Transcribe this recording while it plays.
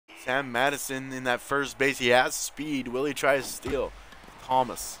Sam Madison in that first base. He has speed. Willie tries to steal.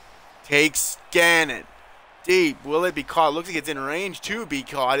 Thomas takes Gannon. Deep. Will it be caught? Looks like it's in range to be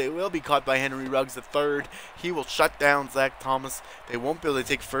caught. It will be caught by Henry Ruggs the third. He will shut down Zach Thomas. They won't be able to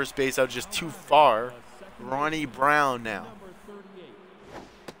take first base out, just too far. Ronnie Brown now.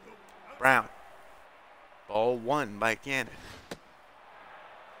 Brown. Ball one by Gannon.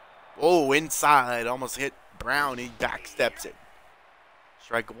 Oh, inside. Almost hit Brown. He backsteps it.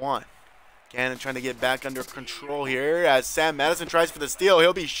 Strike one. Gannon trying to get back under control here as Sam Madison tries for the steal.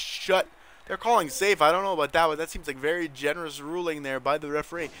 He'll be shut. They're calling safe. I don't know about that, but that seems like very generous ruling there by the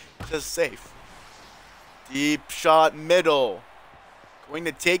referee. It says safe. Deep shot middle. Going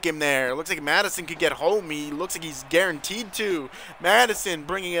to take him there. Looks like Madison could get home. He looks like he's guaranteed to. Madison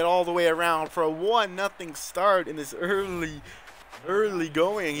bringing it all the way around for a 1-0 start in this early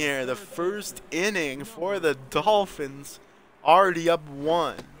going here. The first inning for the Dolphins. Already up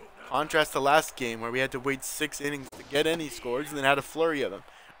 1. Contrast to last game where we had to wait 6 innings to get any scores and then had a flurry of them.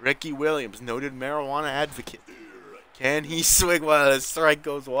 Ricky Williams, noted marijuana advocate. Can he swing? Well, the strike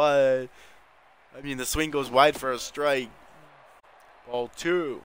goes wide. I mean, the swing goes wide for a strike. Ball 2.